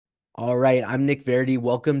All right, I'm Nick Verdi.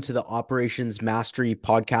 Welcome to the Operations Mastery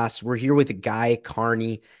podcast. We're here with Guy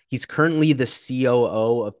Carney. He's currently the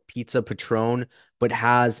COO of Pizza Patron, but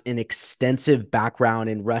has an extensive background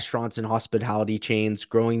in restaurants and hospitality chains,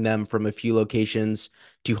 growing them from a few locations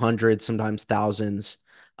to hundreds, sometimes thousands,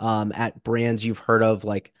 at brands you've heard of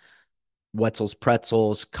like Wetzel's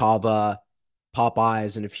Pretzels, Cava,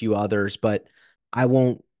 Popeyes, and a few others. But I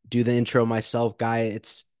won't do the intro myself, Guy.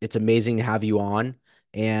 It's amazing to have you on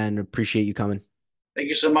and appreciate you coming. Thank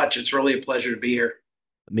you so much. It's really a pleasure to be here.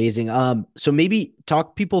 Amazing. So maybe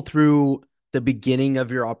talk people through the beginning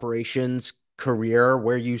of your operations career,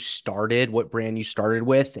 where you started, what brand you started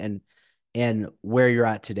with, and where you're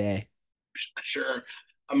at today. Sure.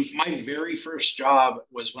 My very first job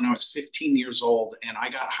was when I was 15 years old, and I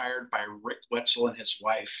got hired by Rick Wetzel and his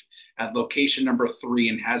wife at location number 3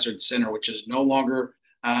 in Hazard Center, which is no longer,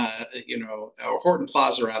 or Horton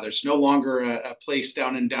Plaza rather. It's no longer a place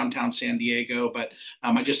down in downtown San Diego, but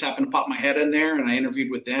I just happened to pop my head in there, and I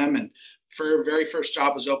interviewed with them. And for very first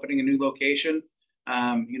job was opening a new location.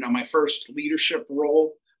 My first leadership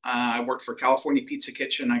role. I worked for California Pizza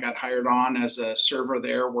Kitchen. I got hired on as a server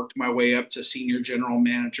there, worked my way up to senior general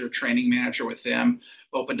manager, training manager with them,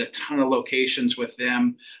 opened a ton of locations with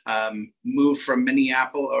them, moved from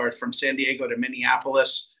Minneapolis or from San Diego to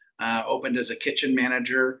Minneapolis, opened as a kitchen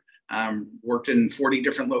manager, worked in 40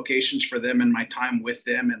 different locations for them in my time with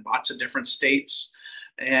them in lots of different states,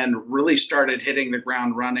 and really started hitting the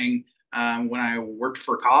ground running when I worked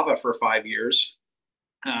for Cava for 5 years.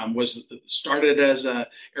 Was started as a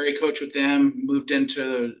area coach with them, moved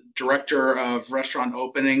into director of restaurant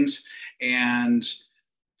openings, and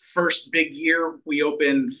first big year we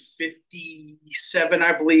opened 57,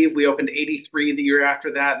 I believe. We opened 83 the year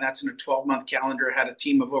after that, and that's in a 12-month calendar. Had a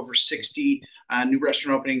team of over 60 new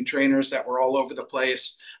restaurant opening trainers that were all over the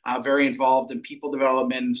place, very involved in people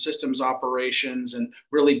development and systems operations, and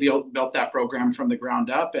really built that program from the ground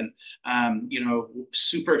up. And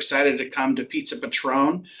super excited to come to Pizza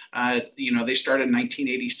Patron. They started in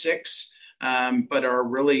 1986, but are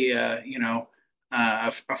really a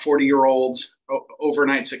 40-year-old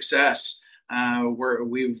overnight success. Where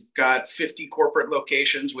we've got 50 corporate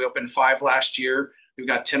locations. We opened 5 last year. We've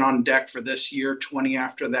got 10 on deck for this year, 20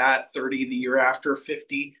 after that, 30 the year after,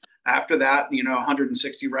 50 after that.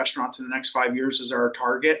 160 restaurants in the next 5 years is our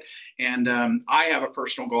target. And I have a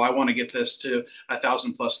personal goal. I want to get this to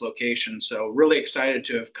 1,000+ locations. So really excited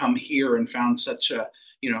to have come here and found such a,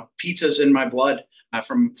 pizza's in my blood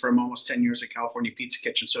from almost 10 years at California Pizza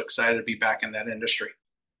Kitchen. So excited to be back in that industry.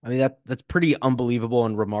 I mean, that's pretty unbelievable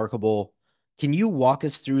and remarkable. Can you walk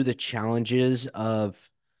us through the challenges of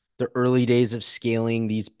the early days of scaling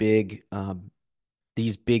these big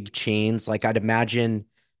chains? Like I'd imagine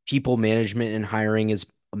people management and hiring is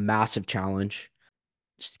a massive challenge.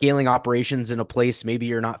 Scaling operations in a place maybe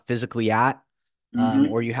you're not physically at,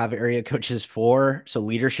 Mm-hmm. or you have area coaches for, so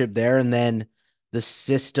leadership there, and then the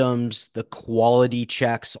systems, the quality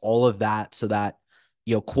checks, all of that, so that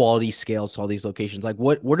quality scales to all these locations. Like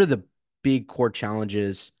what are the big core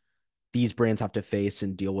challenges these brands have to face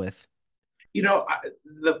and deal with?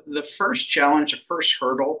 The first challenge, the first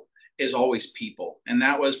hurdle is always people, and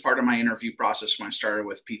that was part of my interview process when I started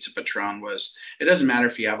with Pizza Patron. Was it doesn't matter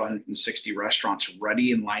if you have 160 restaurants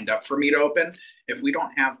ready and lined up for me to open. If we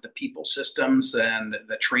don't have the people systems and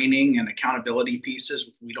the training and accountability pieces,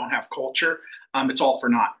 if we don't have culture, it's all for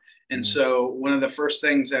naught. And Mm. so, one of the first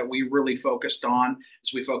things that we really focused on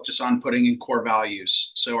is we focused on putting in core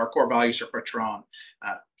values. So, our core values are Patron,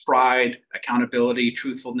 uh, pride, accountability,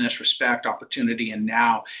 truthfulness, respect, opportunity, and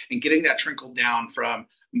now, and getting that trickled down from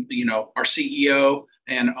our CEO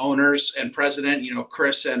and owners and president,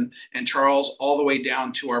 Chris and Charles, all the way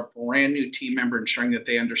down to our brand new team member, ensuring that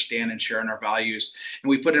they understand and share in our values. And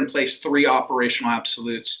we put in place 3 operational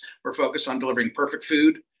absolutes. We're focused on delivering perfect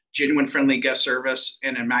food, genuine friendly guest service,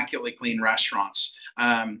 and immaculately clean restaurants.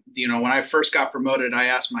 When I first got promoted, I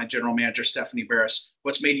asked my general manager, Stephanie Barris,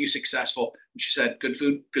 what's made you successful? And she said, good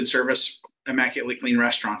food, good service, immaculately clean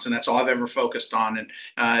restaurants. And that's all I've ever focused on. And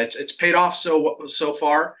it's paid off so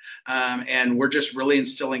far. And we're just really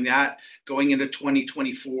instilling that going into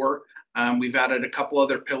 2024. We've added a couple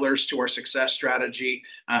other pillars to our success strategy,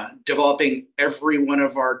 developing every one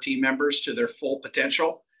of our team members to their full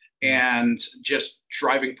potential, Mm. and just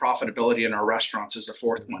driving profitability in our restaurants is the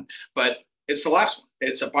fourth one. But it's the last one.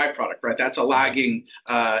 It's a byproduct, right? That's a lagging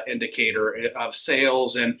indicator of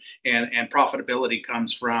sales, and profitability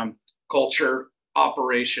comes from culture,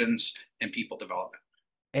 operations, and people development.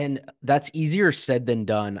 And that's easier said than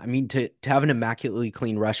done. I mean, to have an immaculately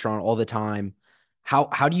clean restaurant all the time,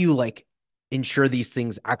 how do you like ensure these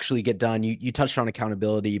things actually get done? You touched on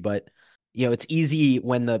accountability, but it's easy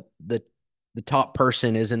when the top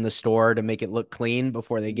person is in the store to make it look clean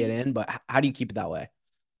before they get in. But how do you keep it that way?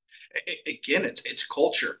 Again, it's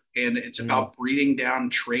culture, and it's Mm, about breeding down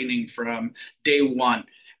training from day one.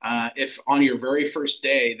 If on your very first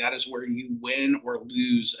day, that is where you win or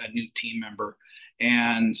lose a new team member.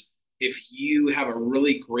 And if you have a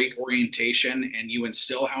really great orientation and you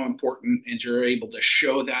instill how important and you're able to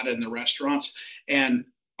show that in the restaurants, and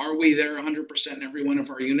are we there 100% in every one of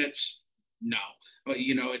our units? No. But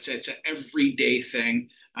it's an everyday thing.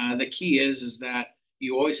 The key is that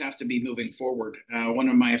you always have to be moving forward. One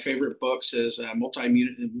of my favorite books is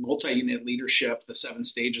Multi-Unit Leadership, The Seven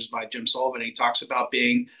Stages by Jim Sullivan. He talks about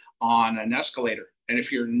being on an escalator. And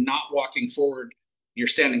if you're not walking forward, you're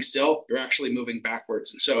standing still, you're actually moving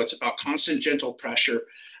backwards. And so it's about constant gentle pressure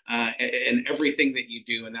in everything that you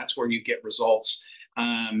do. And that's where you get results.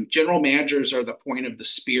 General managers are the point of the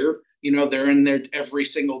spear. They're in there every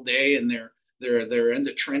single day, and they're in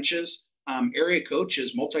the trenches. Area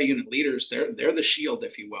coaches, multi-unit leaders, they're the shield,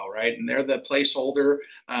 if you will, right? And they're the placeholder.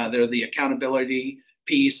 They're the accountability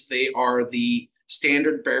piece. They are the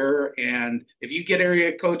standard bearer. And if you get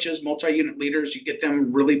area coaches, multi-unit leaders, you get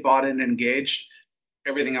them really bought in and engaged,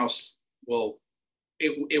 everything else will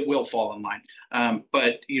fall in line.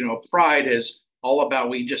 But pride is all about.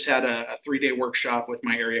 We just had a 3-day workshop with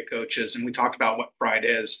my area coaches, and we talked about what pride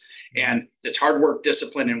is, mm, and it's hard work,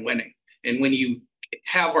 discipline, and winning. And when you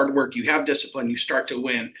have hard work, you have discipline, you start to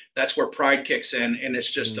win. That's where pride kicks in, and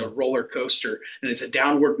it's just a mm. roller coaster, and it's a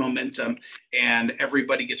downward momentum, and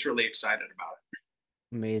everybody gets really excited about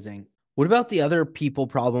Amazing. What about the other people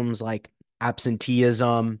problems like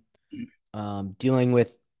absenteeism, it. dealing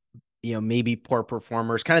with, maybe poor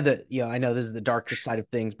performers? Kind of I know this is the darker side of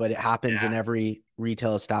things, but it happens in Yeah. every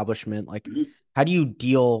retail establishment. Like, how do you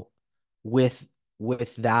deal with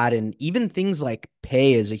with that? And even things like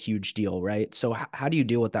pay is a huge deal, right? So how do you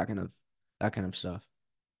deal with that kind of stuff?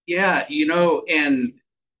 Yeah, and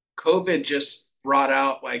COVID just brought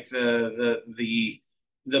out like the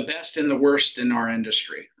best and the worst in our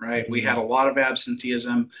industry, right? We had Mm, a lot of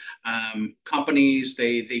absenteeism. Companies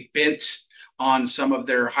they bent on some of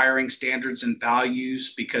their hiring standards and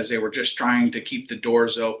values because they were just trying to keep the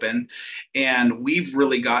doors open. And we've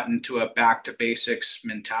really gotten to a back to basics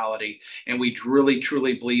mentality. And we really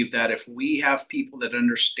truly believe that if we have people that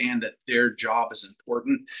understand that their job is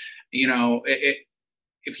important,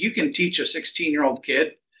 if you can teach a 16-year-old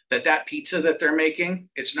kid that pizza that they're making,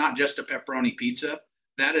 it's not just a pepperoni pizza.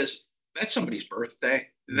 That's somebody's birthday.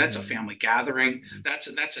 That's a mhm, family gathering.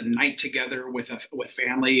 That's a night together with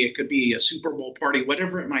family. It could be a Super Bowl party,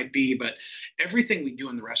 whatever it might be. But everything we do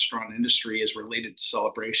in the restaurant industry is related to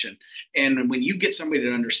celebration. And when you get somebody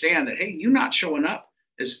to understand that, hey, you not showing up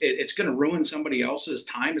it's going to ruin somebody else's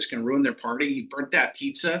time. It's going to ruin their party. You burnt that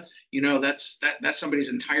pizza. That's somebody's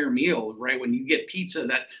entire meal, right? When you get pizza,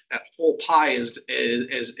 that whole pie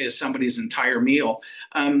is somebody's entire meal.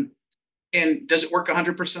 And does it work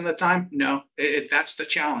 100% of the time? No, that's the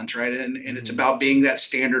challenge, right? And it's mhm. about being that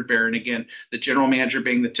standard bearer. And again, the general manager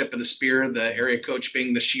being the tip of the spear, the area coach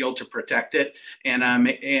being the shield to protect it, and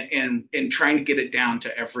trying to get it down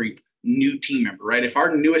to every new team member, right? If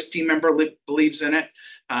our newest team member believes in it,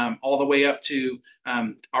 all the way up to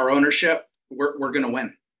our ownership, we're going to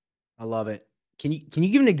win. I love it. Can you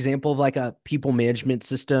give an example of like a people management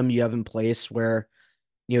system you have in place where,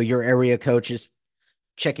 your area coach is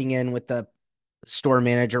checking in with the store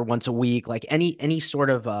manager once a week, like any sort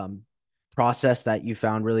of process that you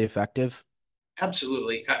found really effective?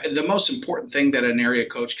 Absolutely. The most important thing that an area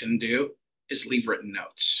coach can do is leave written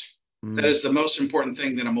notes. That Mm, is the most important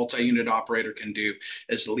thing that a multi-unit operator can do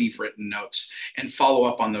is leave written notes and follow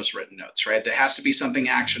up on those written notes, right? There has to be something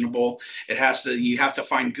actionable. You have to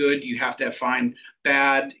find good, you have to find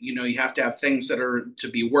bad, you have to have things that are to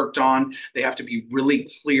be worked on. They have to be really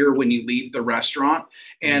clear when you leave the restaurant.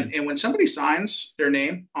 mm, And when somebody signs their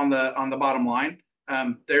name on the bottom line,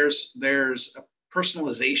 there's a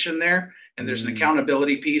personalization there, and there's an mm,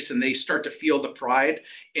 accountability piece, and they start to feel the pride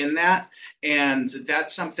in that. And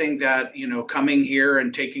that's something that, coming here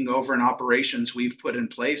and taking over in operations we've put in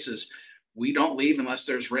place is we don't leave unless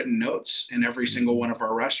there's written notes in every single mm. one of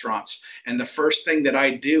our restaurants. And the first thing that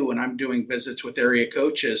I do when I'm doing visits with area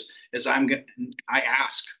coaches is I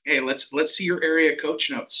ask, hey, let's see your area coach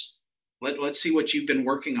notes. Let's see what you've been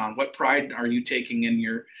working on. What pride are you taking in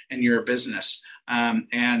your business?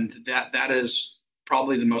 And that is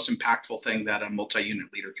probably the most impactful thing that a multi-unit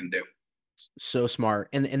leader can do. So smart.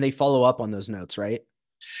 And they follow up on those notes, right?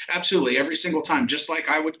 Absolutely, every single Mm-hmm. time. Just like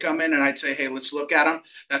I would come in and I'd say, "Hey, let's look at them."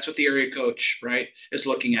 That's what the area coach, right, is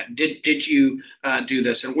looking at. Did you do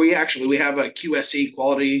this? And we have a QSE,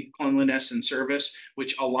 quality, cleanliness, and service,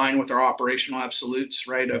 which align with our operational absolutes,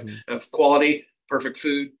 right, Mm-hmm. of quality, perfect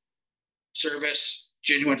food, service,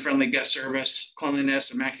 genuine friendly guest service,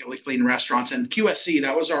 cleanliness, immaculately clean restaurants, and QSC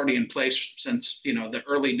that was already in place since the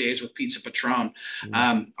early days with Pizza Patron.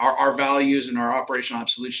 Our values and our operational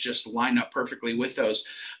absolutes just line up perfectly with those.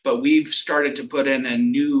 But we've started to put in a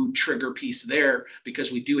new trigger piece there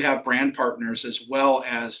because we do have brand partners as well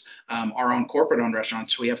as our own corporate owned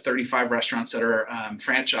restaurants. We have 35 restaurants that are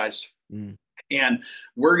franchised, Mm-hmm. and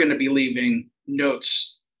we're going to be leaving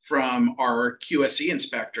notes from our QSE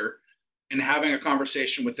inspector and having a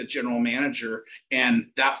conversation with the general manager.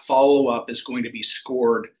 And that follow up is going to be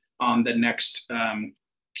scored on the next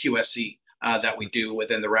QSE that we do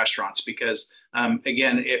within the restaurants. Because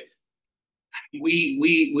again,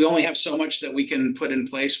 we only have so much that we can put in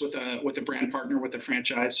place with a brand partner, with a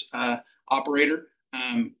franchise operator.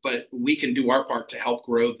 But we can do our part to help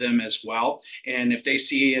grow them as well. And if they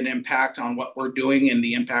see an impact on what we're doing and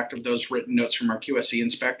the impact of those written notes from our QSE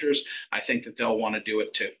inspectors, I think that they'll want to do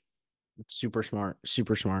it too. Super smart.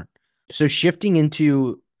 Super smart. So shifting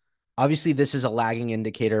into, obviously this is a lagging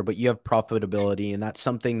indicator, but you have profitability, and that's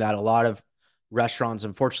something that a lot of restaurants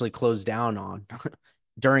unfortunately closed down on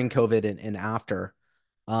during COVID and after.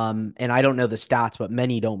 And I don't know the stats, but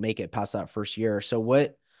many don't make it past that first year. So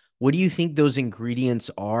what do you think those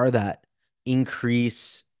ingredients are that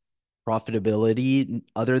increase profitability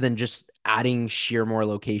other than just adding sheer more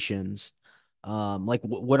locations? Like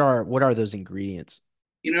what are those ingredients?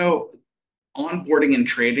 You know, onboarding and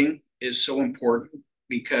trading is so important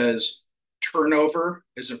because turnover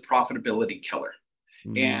is a profitability killer.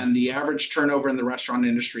 Mm, And the average turnover in the restaurant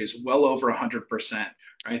industry is well over 100%,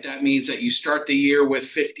 right? That means that you start the year with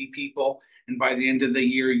 50 people, and by the end of the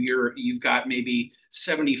year you've got maybe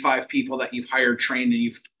 75 people that you've hired, trained, and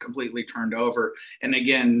you've completely turned over. And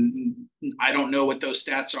again, I don't know what those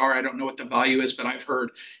stats are, I don't know what the value is, but I've heard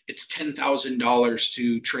it's $10,000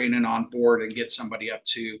 to train and onboard and get somebody up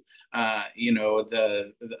to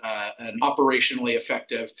the an operationally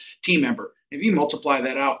effective team member. If you multiply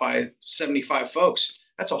that out by 75 folks,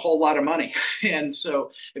 that's a whole lot of money. And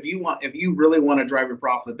so if you really want to drive your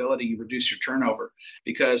profitability, you reduce your turnover,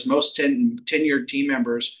 because most tenured team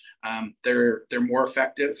members, they're more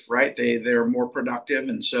effective, right? They're more productive.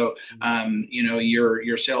 And so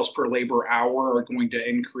your sales per labor hour are going to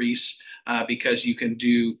increase because you can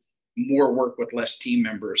do more work with less team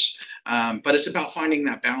members. But it's about finding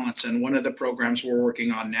that balance. And one of the programs we're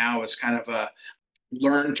working on now is kind of a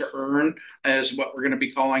learn to earn, is what we're going to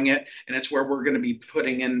be calling it. And it's where we're going to be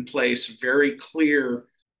putting in place very clear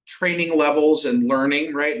training levels and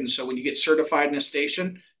learning, right? And so when you get certified in a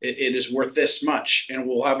station, it is worth this much. And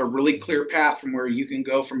we'll have a really clear path from where you can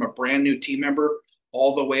go from a brand new team member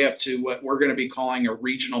all the way up to what we're going to be calling a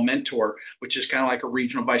regional mentor, which is kind of like a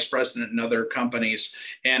regional vice president in other companies,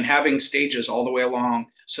 and having stages all the way along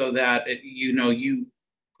so that you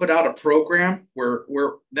put out a program where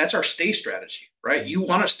that's our stay strategy, right? mm, You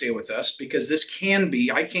want to stay with us because this can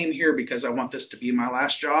be, I came here because I want this to be my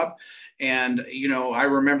last job. And I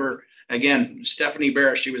remember, again, Stephanie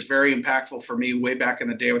Barris, she was very impactful for me way back in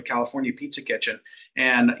the day with California Pizza Kitchen.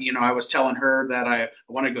 And I was telling her that I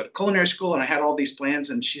want to go to culinary school and I had all these plans,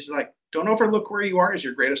 and she's like, don't overlook where you are as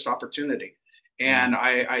your greatest opportunity. mm, And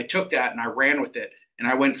I took that and I ran with it. And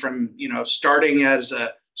I went from starting as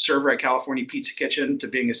a server at California Pizza Kitchen to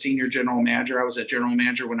being a senior general manager. I was a general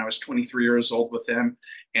manager when I was 23 years old with them,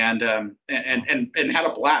 wow. and had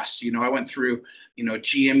a blast. I went through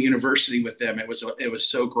GM University with them. It was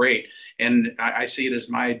so great, and I see it as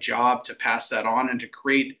my job to pass that on and to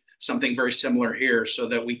create something very similar here, so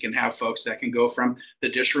that we can have folks that can go from the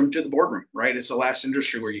dish room to the boardroom. Right? It's the last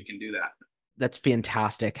industry where you can do that. That's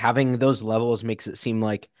fantastic. Having those levels makes it seem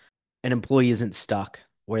like an employee isn't stuck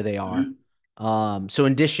where they are. Mm-hmm. So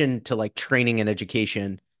in addition to like training and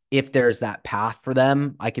education, if there's that path for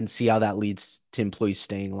them, I can see how that leads to employees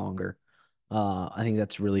staying longer. I think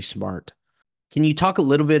that's really smart. Can you talk a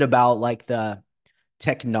little bit about like the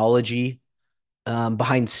technology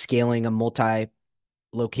behind scaling a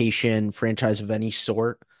multi-location franchise of any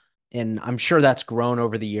sort? And I'm sure that's grown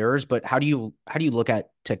over the years, but how do you look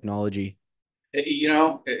at technology?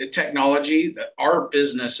 Technology, our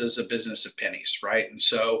business is a business of pennies, right? And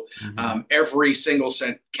so Hmm. every single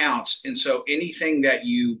cent counts. And so anything that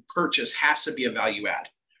you purchase has to be a value add,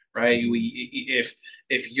 right? Hmm. If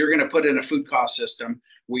you're going to put in a food cost system,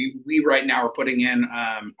 We right now are putting in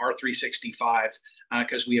R365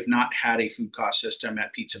 because we have not had a food cost system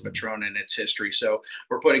at Pizza Mm, Patron in its history. So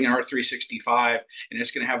we're putting in R365, and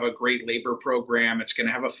it's going to have a great labor program. It's going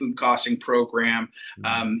to have a food costing program.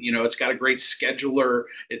 mm, It's got a great scheduler.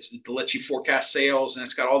 It's to let you forecast sales, and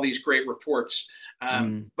it's got all these great reports.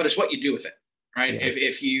 mm, But it's what you do with it, right? yeah.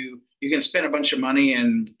 If you can spend a bunch of money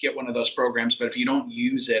and get one of those programs, but if you don't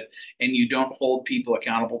use it and you don't hold people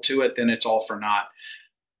accountable to it, then it's all for naught.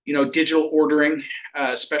 Digital ordering,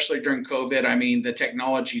 especially during COVID. I mean, the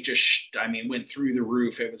technology just, I mean, went through the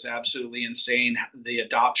roof. It was absolutely insane the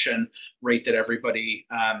adoption rate that everybody,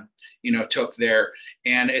 took there.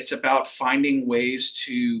 And it's about finding ways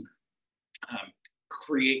to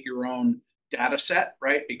create your own data set,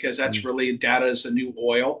 right? Because that's Mm, really data is the new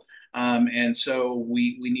oil. And so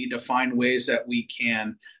we need to find ways that we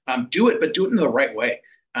can do it, but do it in the right way.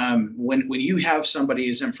 When you have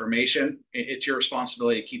somebody's information, it's your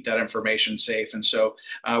responsibility to keep that information safe. And so,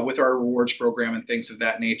 with our rewards program and things of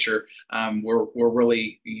that nature, we're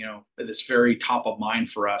really it's very top of mind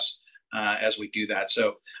for us as we do that.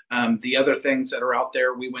 So, the other things that are out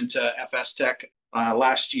there, we went to FS Tech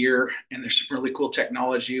last year, and there's some really cool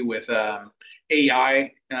technology with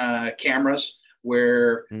AI cameras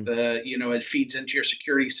where mm, it feeds into your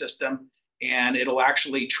security system, and it'll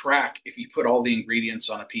actually track if you put all the ingredients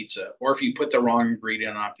on a pizza or if you put the wrong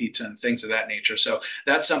ingredient on a pizza and things of that nature. So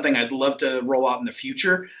that's something I'd love to roll out in the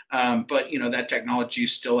future. But that technology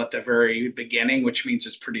is still at the very beginning, which means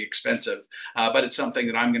it's pretty expensive. But it's something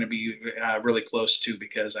that I'm going to be really close to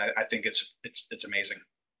because I think it's amazing.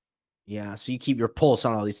 yeah. So you keep your pulse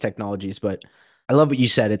on all these technologies, but I love what you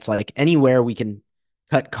said. It's like anywhere we can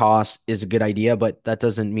cut costs is a good idea, but that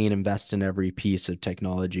doesn't mean invest in every piece of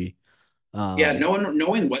technology. Yeah, Um,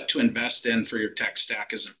 knowing what to invest in for your tech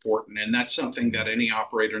stack is important, and that's something mm, that any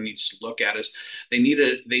operator needs to look at. Is they need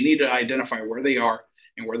to identify where they are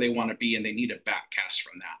and where they want to be, and they need to backcast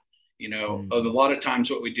from that. A mm, lot of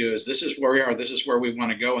times what we do is this is where we are, this is where we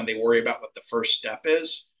want to go, and they worry about what the first step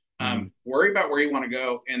is. mm, Worry about where you want to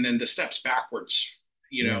go, and then the steps backwards.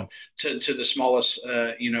 You yeah, know, to the smallest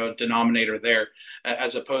denominator there,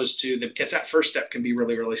 as opposed to because that first step can be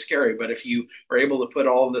really really scary. But if you are able to put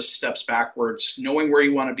all of the steps backwards, knowing where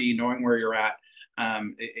you want to be, knowing where you're at,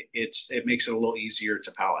 it makes it a little easier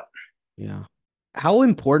to palate. yeah. How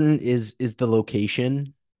important is the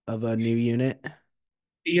location of a new unit?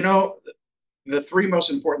 You know, the three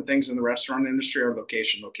most important things in the restaurant industry are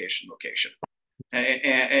location, location, location. And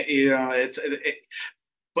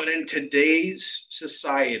but in today's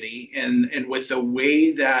society and with the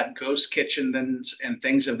way that ghost kitchens and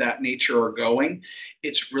things of that nature are going,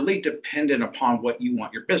 it's really dependent upon what you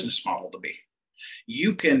want your business model to be.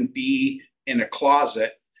 You can be in a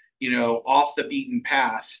closet, off the beaten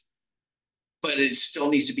path, but it still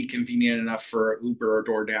needs to be convenient enough for Uber or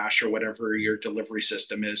DoorDash or whatever your delivery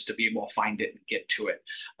system is to be able to find it and get to it.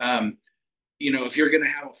 If you're going to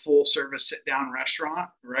have a full service sit down restaurant,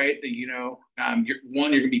 right? You're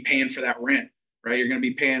going to be paying for that rent, right? You're going to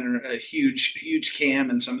be paying a huge cam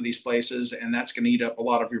in some of these places, and that's going to eat up a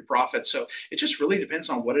lot of your profits. So it just really depends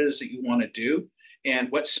on what it is that you want to do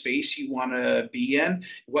and what space you want to be in,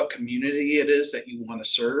 what community it is that you want to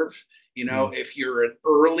serve. Mm, If you're an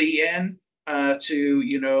early in, to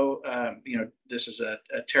this is a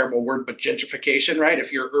terrible word, but gentrification, right?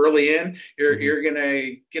 If you're early in, you're mhm, you're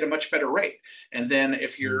gonna get a much better rate. And then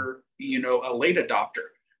if mm, you're a late adopter,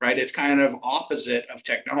 right? It's kind of opposite of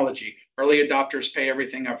technology. Early adopters pay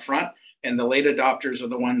everything up front, and the late adopters are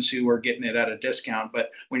the ones who are getting it at a discount.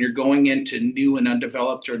 But when you're going into new and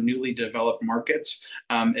undeveloped or newly developed markets,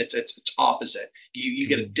 it's opposite. You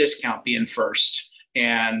get a mm, discount being first,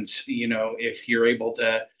 and if you're able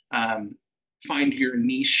to find your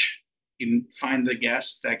niche, you can find the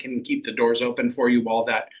guest that can keep the doors open for you while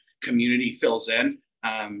that community fills in.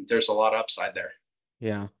 There's a lot of upside there.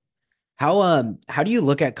 yeah. How do you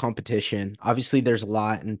look at competition? Obviously, there's a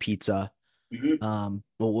lot in pizza.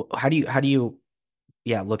 Mm-hmm. How do you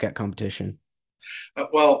yeah, look at competition?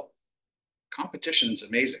 Well, competition's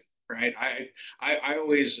amazing, right? I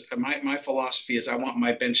always my philosophy is I want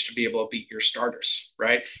my bench to be able to beat your starters,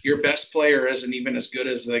 right? Your best player isn't even as good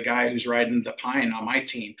as the guy who's riding the pine on my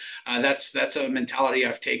team. That's a mentality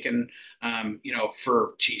I've taken,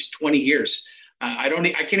 for 20 years. I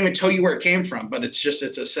can't even tell you where it came from, but it's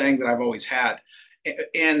a saying that I've always had,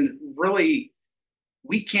 and really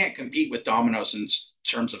we can't compete with Domino's in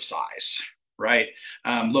terms of size, right?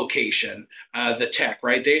 Location, the tech,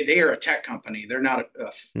 right? They are a tech company. They're not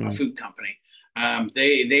a Mm, food company.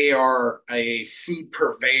 They are a food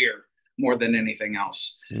purveyor more than anything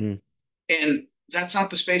else, mm, and that's not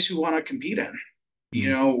the space we want to compete in. You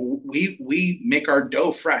know, we make our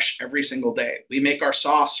dough fresh every single day. We make our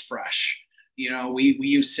sauce fresh. You know, we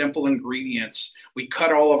use simple ingredients. We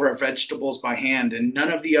cut all of our vegetables by hand, and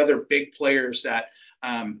none of the other big players that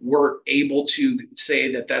were able to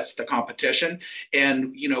say that that's the competition.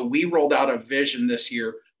 And you know, we rolled out a vision this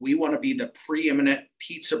year. We want to be the preeminent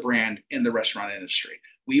pizza brand in the restaurant industry.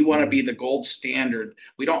 We want to Mm-hmm. be the gold standard.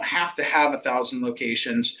 We don't have to have 1,000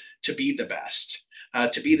 locations to be the best.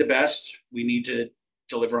 To be the best, we need to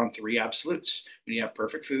deliver on three absolutes. We need to have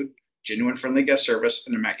perfect food, genuine friendly guest service,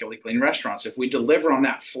 and immaculately clean restaurants. If we deliver on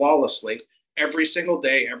that flawlessly every single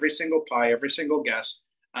day, every single pie, every single guest,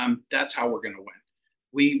 that's how we're going to win.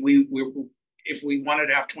 We if we wanted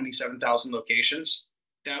to have 27,000 locations,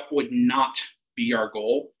 that would not be our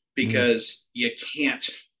goal Mm-hmm. because you can't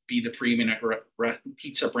be the preeminent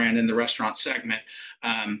pizza brand in the restaurant segment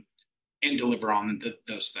and deliver on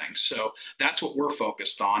those things. So that's what we're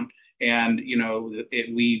focused on. And you know,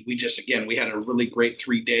 we just again we had a really great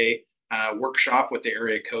 3 day workshop with the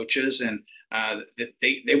area coaches, and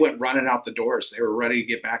they went running out the doors. They were ready to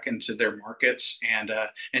get back into their markets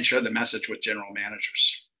and share the message with general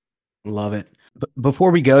managers. Love it.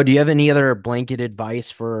 Before we go, do you have any other blanket advice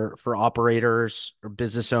for operators or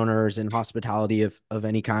business owners in hospitality of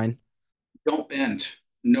any kind? Don't bend.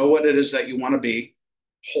 Know what it is that you want to be.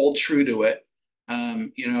 Hold true to it.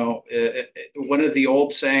 You know, one of the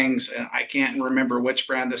old sayings, and I can't remember which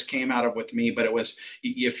brand this came out of with me, but it was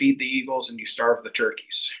you feed the eagles and you starve the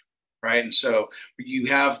turkeys, right? And so you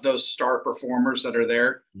have those star performers that are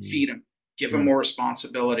there, feed them, give them Mm-hmm. more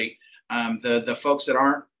responsibility. The folks that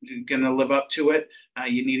aren't going to live up to it,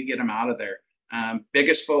 you need to get them out of there.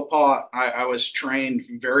 Biggest faux pas, I was trained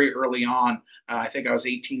very early on. I think I was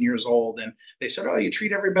 18 years old, and they said, "Oh, you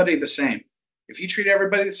treat everybody the same. If you treat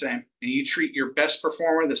everybody the same and you treat your best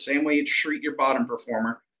performer the same way you treat your bottom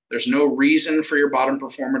performer, there's no reason for your bottom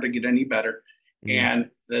performer to get any better. And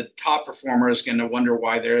the top performer is going to wonder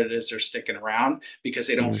why there it is they're sticking around because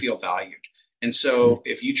they don't Mm-hmm. feel valued. And so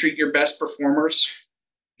if you treat your best performers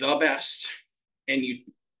the best and you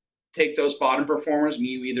take those bottom performers and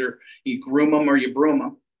you groom them or you broom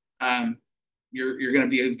them, you're going to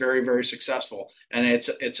be very very successful. And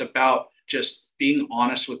it's about just being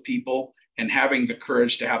honest with people and having the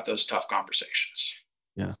courage to have those tough conversations.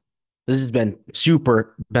 Yeah. This has been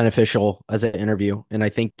super beneficial as an interview, and I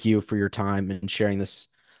thank you for your time and sharing this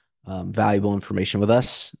valuable information with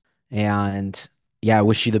us. And yeah, I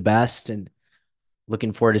wish you the best, and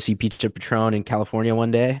looking forward to see Pizza Patron in California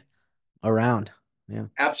one day around. Yeah,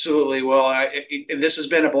 Absolutely. Well, this has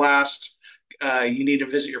been a blast. You need to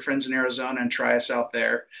visit your friends in Arizona and try us out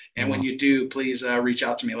there. I And when will. you do, please reach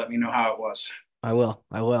out to me. Let me know how it was. I will.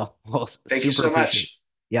 I will. Well, Thank you super so appreciate it. much.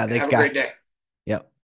 Yeah, thanks, Have a guy. great day. Yep.